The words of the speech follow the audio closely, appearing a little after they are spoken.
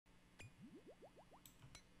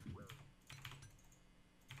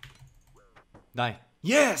Die.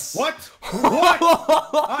 Yes! What? What?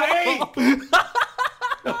 I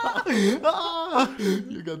ate!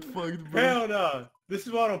 You got fucked, bro. Hell no. This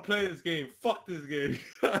is why I don't play this game. Fuck this game.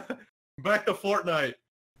 Back to Fortnite.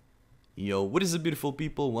 Yo, what is up, beautiful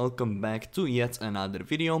people? Welcome back to yet another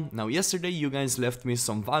video. Now, yesterday you guys left me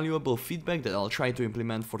some valuable feedback that I'll try to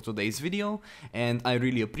implement for today's video, and I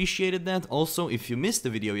really appreciated that. Also, if you missed the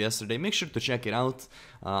video yesterday, make sure to check it out.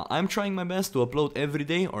 I'm trying my best to upload every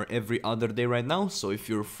day or every other day right now, so if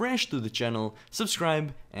you're fresh to the channel,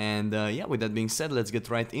 subscribe. And yeah, with that being said, let's get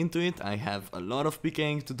right into it. I have a lot of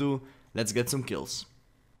PKing to do. Let's get some kills.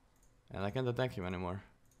 And I can't attack him anymore.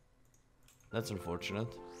 That's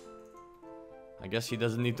unfortunate. I guess he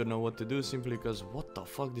doesn't need to know what to do simply because what the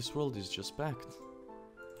fuck, this world is just packed.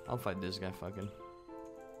 I'll fight this guy fucking.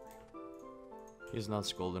 He's not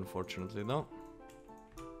skulled unfortunately though.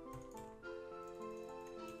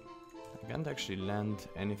 I can't actually land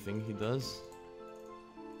anything he does.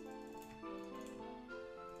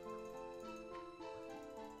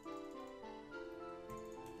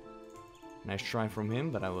 Nice try from him,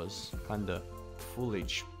 but I was kinda full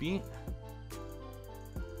HP.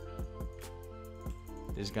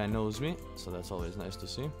 This guy knows me, so that's always nice to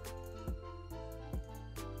see.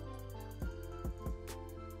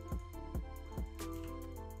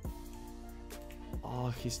 Oh,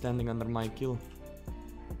 he's standing under my kill.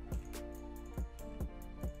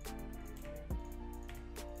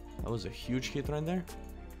 That was a huge hit right there.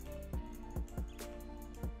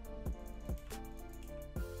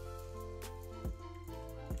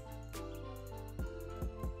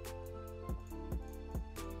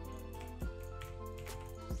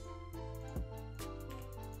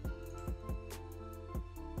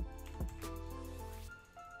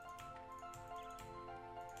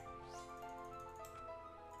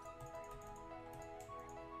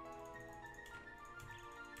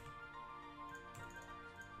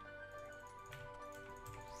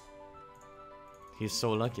 He's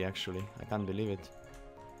so lucky actually, I can't believe it.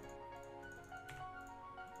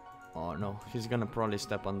 Oh no, he's gonna probably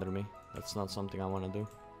step under me. That's not something I wanna do.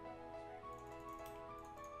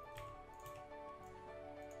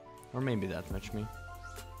 Or maybe that match me.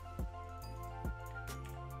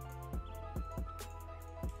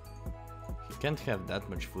 He can't have that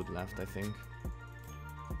much food left, I think.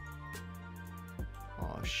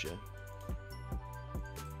 Oh shit.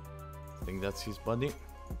 I think that's his body.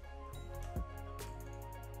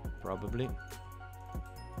 Probably.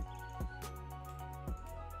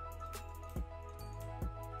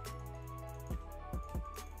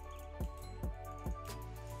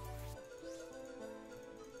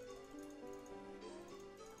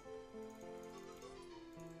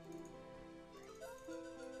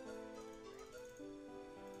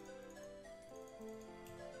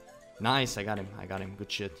 Nice, I got him,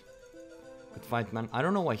 good shit. Good fight, man. I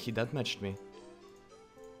don't know why he deathmatched me.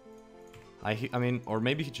 I mean, or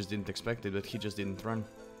maybe he just didn't expect it, but he just didn't run.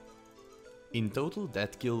 In total,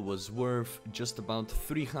 that kill was worth just about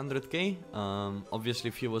 300k. Obviously,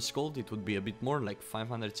 if he was skulled, it would be a bit more, like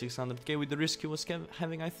 500, 600k with the risk he was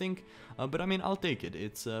having, I think. But I mean, I'll take it.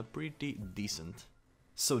 It's pretty decent.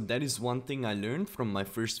 So that is one thing I learned from my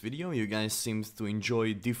first video. You guys seemed to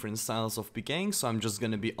enjoy different styles of PKing, so I'm just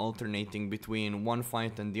gonna be alternating between one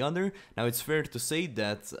fight and the other. Now, it's fair to say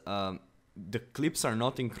that the clips are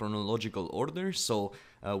not in chronological order, so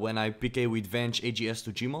when I PK with Venge AGS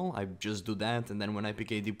to Gmaul, I just do that, and then when I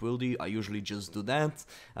PK Tbow, I usually just do that,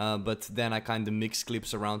 but then I kind of mix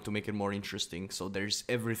clips around to make it more interesting, so there's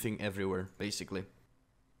everything everywhere, basically.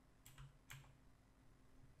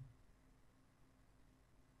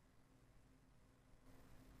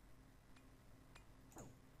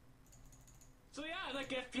 So yeah, I like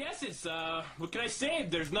FPSs. What can I say?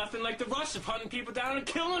 There's nothing like the rush of hunting people down and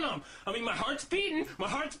killing them. I mean, my heart's beating, my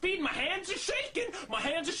hands are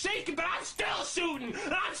shaking, but I'm still shooting,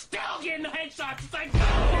 and I'm still getting the headshots. It's like, boom,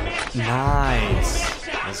 headshot. Nice.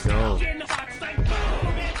 Let's go. It's like, boom,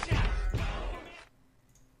 headshot.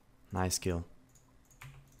 Nice kill.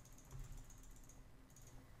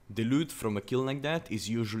 The loot from a kill like that is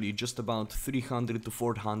usually just about 300 to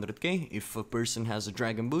 400k. If a person has a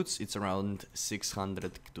dragon boots, it's around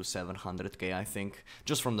 600 to 700k, I think,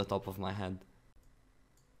 just from the top of my head.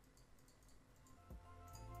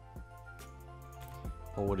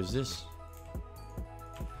 Oh, what is this?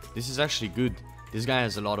 This is actually good. This guy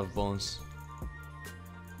has a lot of bones.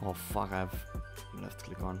 Oh fuck, I have left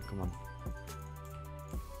click on, come on.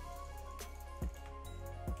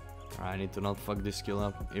 I need to not fuck this kill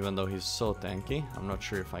up, even though he's so tanky. I'm not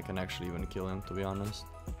sure if I can actually even kill him, to be honest.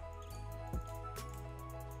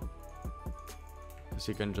 Because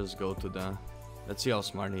he can just go to the... Let's see how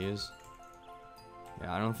smart he is.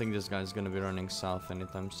 Yeah, I don't think this guy's gonna be running south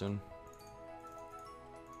anytime soon.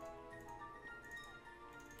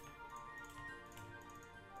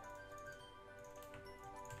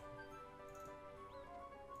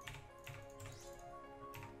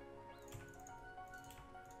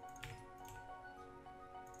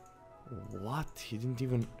 What? He didn't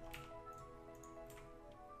even...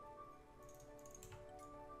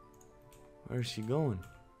 Where is he going?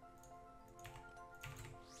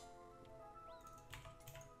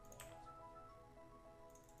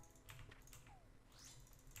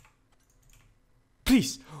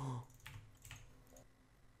 Please!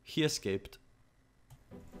 He escaped.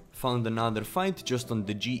 Found another fight just on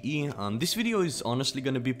the GE. This video is honestly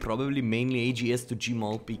gonna be probably mainly AGS to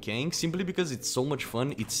Gmaul PKing, simply because it's so much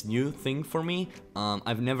fun. It's new thing for me.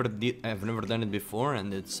 I've never done it before,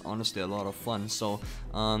 and it's honestly a lot of fun. So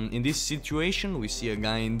in this situation we see a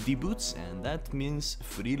guy in D boots, and that means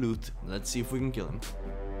free loot. Let's see if we can kill him.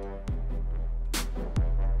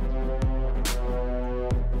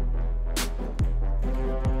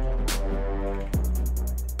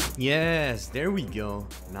 Yes, there we go.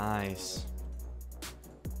 Nice.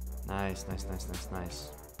 Nice.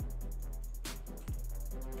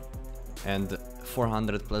 And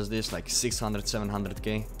 400 plus this, like 600,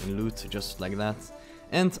 700k in loot, just like that.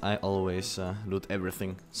 And I always loot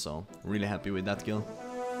everything, so really happy with that kill.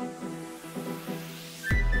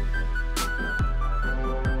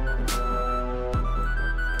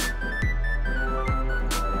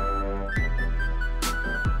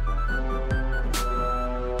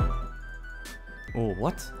 Oh,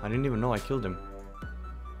 what? I didn't even know I killed him.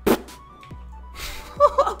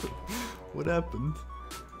 What happened?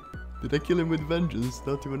 Did I kill him with vengeance,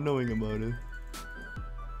 not even knowing about it?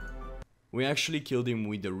 We actually killed him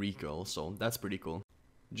with the recoil, so that's pretty cool.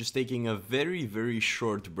 Just taking a very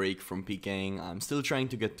short break from PKing. I'm still trying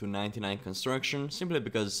to get to 99 construction, simply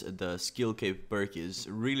because the skill cape perk is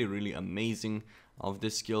really amazing of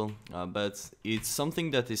this skill, but it's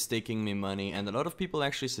something that is taking me money, and a lot of people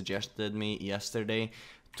actually suggested me yesterday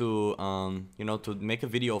to you know, to make a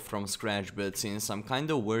video from scratch. But since I'm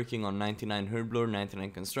kind of working on 99 herblore,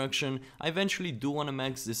 99 construction, I eventually do want to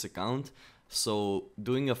max this account, so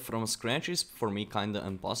doing a from scratch is for me kind of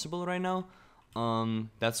impossible right now.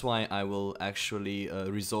 That's why I will actually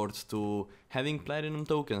resort to having platinum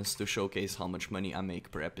tokens to showcase how much money I make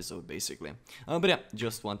per episode, basically. But yeah,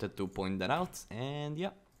 just wanted to point that out, and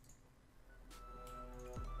yeah.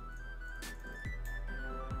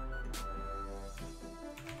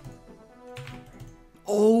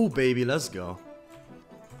 Oh baby, let's go.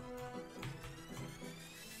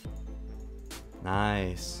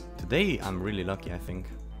 Nice. Today I'm really lucky, I think.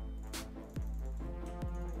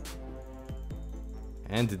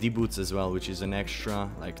 And the D-boots as well, which is an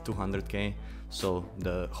extra like 200k, so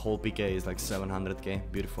the whole PK is like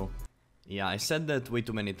 700k. Beautiful. Yeah, I said that way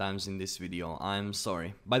too many times in this video, I'm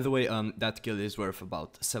sorry. By the way, that kill is worth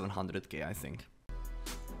about 700k, I think.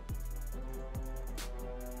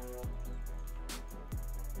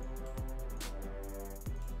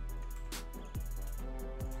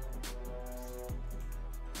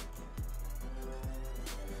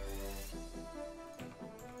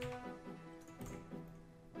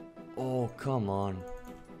 Oh, come on.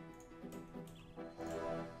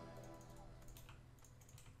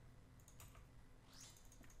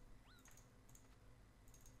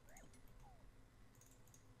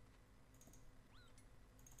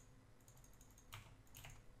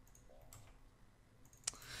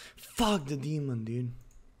 Fuck the demon, dude.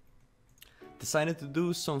 Decided to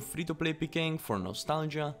do some free-to-play PKing for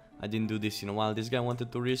nostalgia. I didn't do this in a while. This guy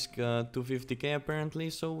wanted to risk 250k apparently,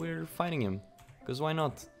 so we're fighting him. Cause why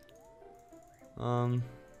not?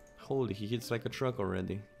 Holy, he hits like a truck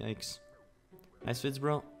already. Yikes. Nice fits,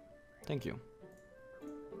 bro. Thank you.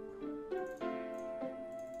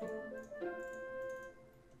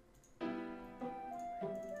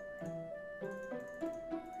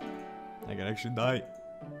 I can actually die.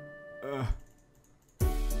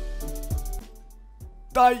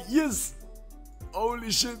 Die, yes!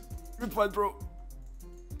 Holy shit. Good fight, bro.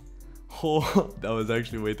 Oh, that was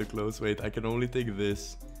actually way too close. Wait, I can only take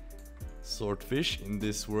this. Swordfish in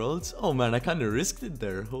this world. Oh man, I kinda risked it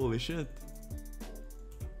there. Holy shit.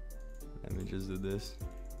 Let me just do this.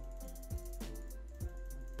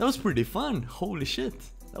 That was pretty fun. Holy shit.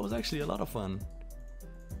 That was actually a lot of fun.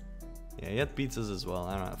 Yeah, he had pizzas as well.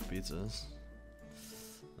 I don't have pizzas.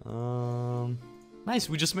 Nice,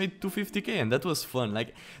 we just made 250k and that was fun.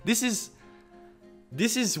 Like, this is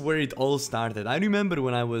where it all started. I remember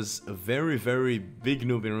when I was a very big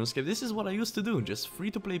noob in RuneScape, this is what I used to do, just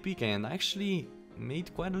free to play PK, and actually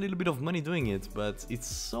made quite a little bit of money doing it, but it's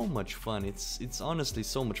so much fun. It's honestly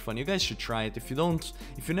so much fun. You guys should try it. If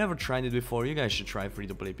you never tried it before, you guys should try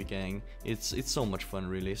free-to-play PKing. It's so much fun,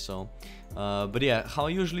 really. So, but yeah, how I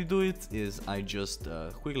usually do it is I just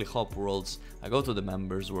quickly hop worlds. I go to the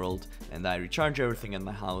members world and I recharge everything at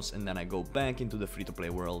my house, and then I go back into the free-to-play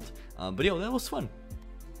world. But yeah, that was fun.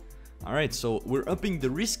 All right, so we're upping the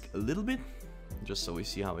risk a little bit, just so we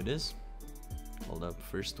see how it is. Hold up,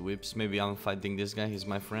 first whips. Maybe I'm fighting this guy, he's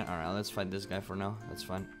my friend. Alright, let's fight this guy for now, that's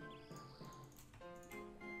fine.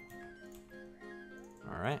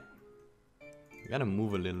 Alright. We gotta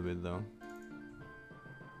move a little bit though.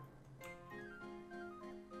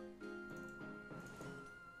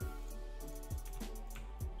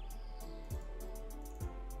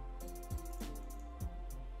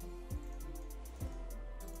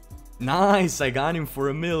 Nice, I got him for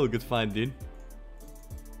a mil. Good fight, dude.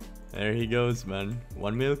 There he goes, man.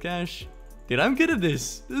 1 mil cash. Dude, I'm good at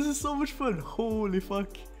this. This is so much fun. Holy fuck.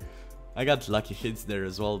 I got lucky hits there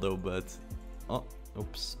as well, though, but... Oh,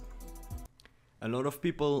 oops. A lot of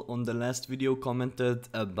people on the last video commented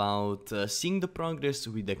about seeing the progress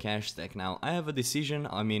with the cash stack. Now, I have a decision.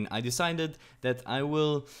 I decided that I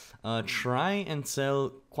will try and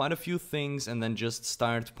sell quite a few things and then just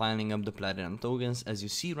start piling up the platinum tokens. As you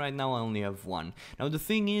see right now, I only have one. Now, the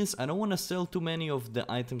thing is, I don't want to sell too many of the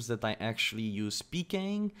items that I actually use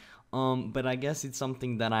PKing, but I guess it's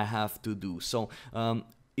something that I have to do. So,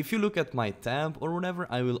 if you look at my tab or whatever,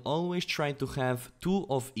 I will always try to have 2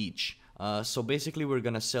 of each. So basically we're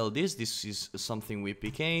gonna sell this. This is something we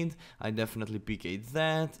PK'd. I definitely PK'd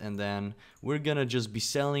that, and then we're gonna just be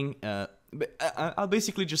selling. I'll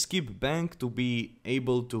basically just keep bank to be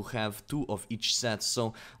able to have 2 of each set.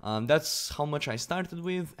 So that's how much I started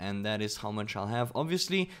with, and that is how much I'll have.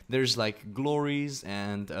 Obviously there's like glories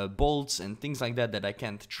and bolts and things like that that I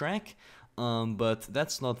can't track, but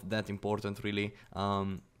that's not that important really.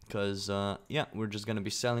 Because, yeah, we're just gonna be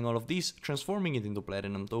selling all of these, transforming it into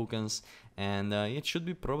platinum tokens, and it should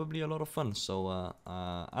be probably a lot of fun. So,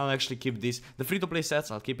 I'll actually keep these. The free-to-play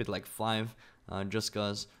sets, I'll keep it like 5, just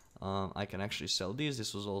because I can actually sell these.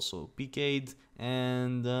 This was also PK'd,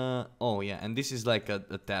 and, oh yeah, and this is like a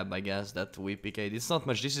tab, I guess, that we PK'd. It's not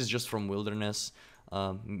much, this is just from Wilderness.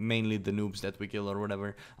 Mainly the noobs that we kill or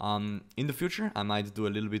whatever. In the future, I might do a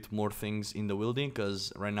little bit more things in the wilding,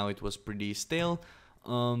 because right now it was pretty stale.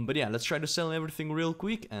 But yeah, let's try to sell everything real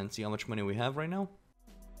quick and see how much money we have right now.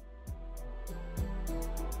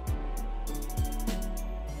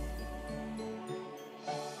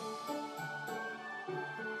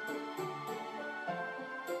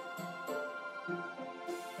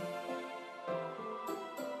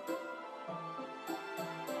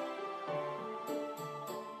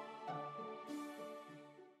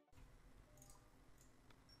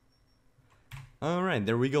 Alright,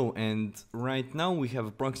 there we go, and right now we have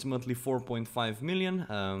approximately 4.5 million,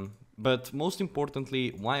 but most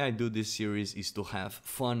importantly, why I do this series is to have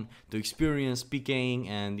fun, to experience PKing,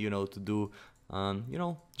 and, you know, to do, you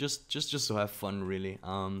know, just to have fun, really.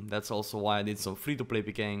 That's also why I did some free-to-play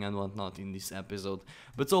PKing and whatnot in this episode.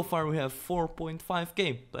 But so far we have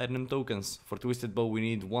 4.5k platinum tokens. For Twisted Bow we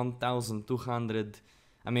need 1,200,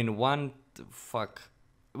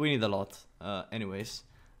 we need a lot. Anyways,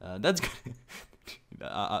 that's good.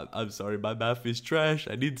 I'm sorry, my math is trash,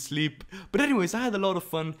 I need sleep. But anyways, I had a lot of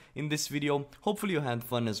fun in this video. Hopefully you had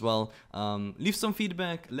fun as well. Leave some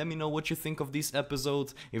feedback, let me know what you think of this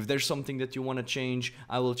episode. If there's something that you want to change,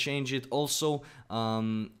 I will change it. Also,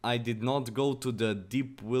 I did not go to the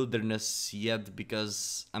deep wilderness yet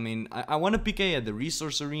because, I want to PK at the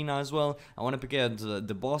resource arena as well. I want to PK at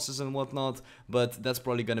the bosses and whatnot, but that's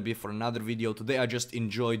probably gonna be for another video. Today I just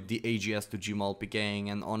enjoyed the AGS to Gmaul PKing,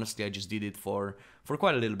 and honestly I just did it for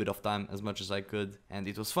quite a little bit of time, as much as I could, and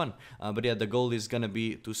it was fun. But yeah, the goal is gonna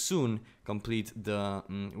be to soon complete the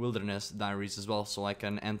Wilderness Diaries as well, so I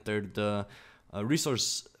can enter the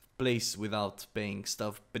resource place without paying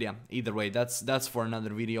stuff. But yeah, either way, that's for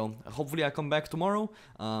another video. Hopefully I come back tomorrow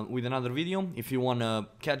with another video. If you wanna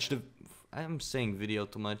catch the... I'm saying video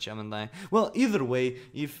too much, haven't I? Well, either way,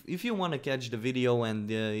 if you wanna catch the video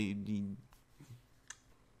and...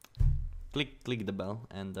 Click the bell,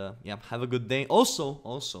 and yeah, have a good day.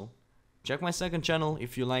 Also, check my second channel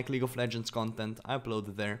if you like League of Legends content. I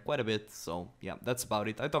upload there quite a bit, so yeah, that's about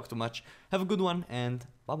it. I talk too much. Have a good one, and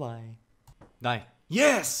bye-bye. Die.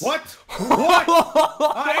 Yes! What? What?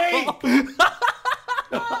 I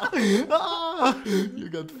ate! You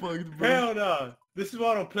got fucked, bro. Hell no. This is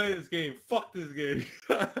why I don't play this game. Fuck this game.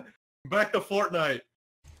 Back to Fortnite.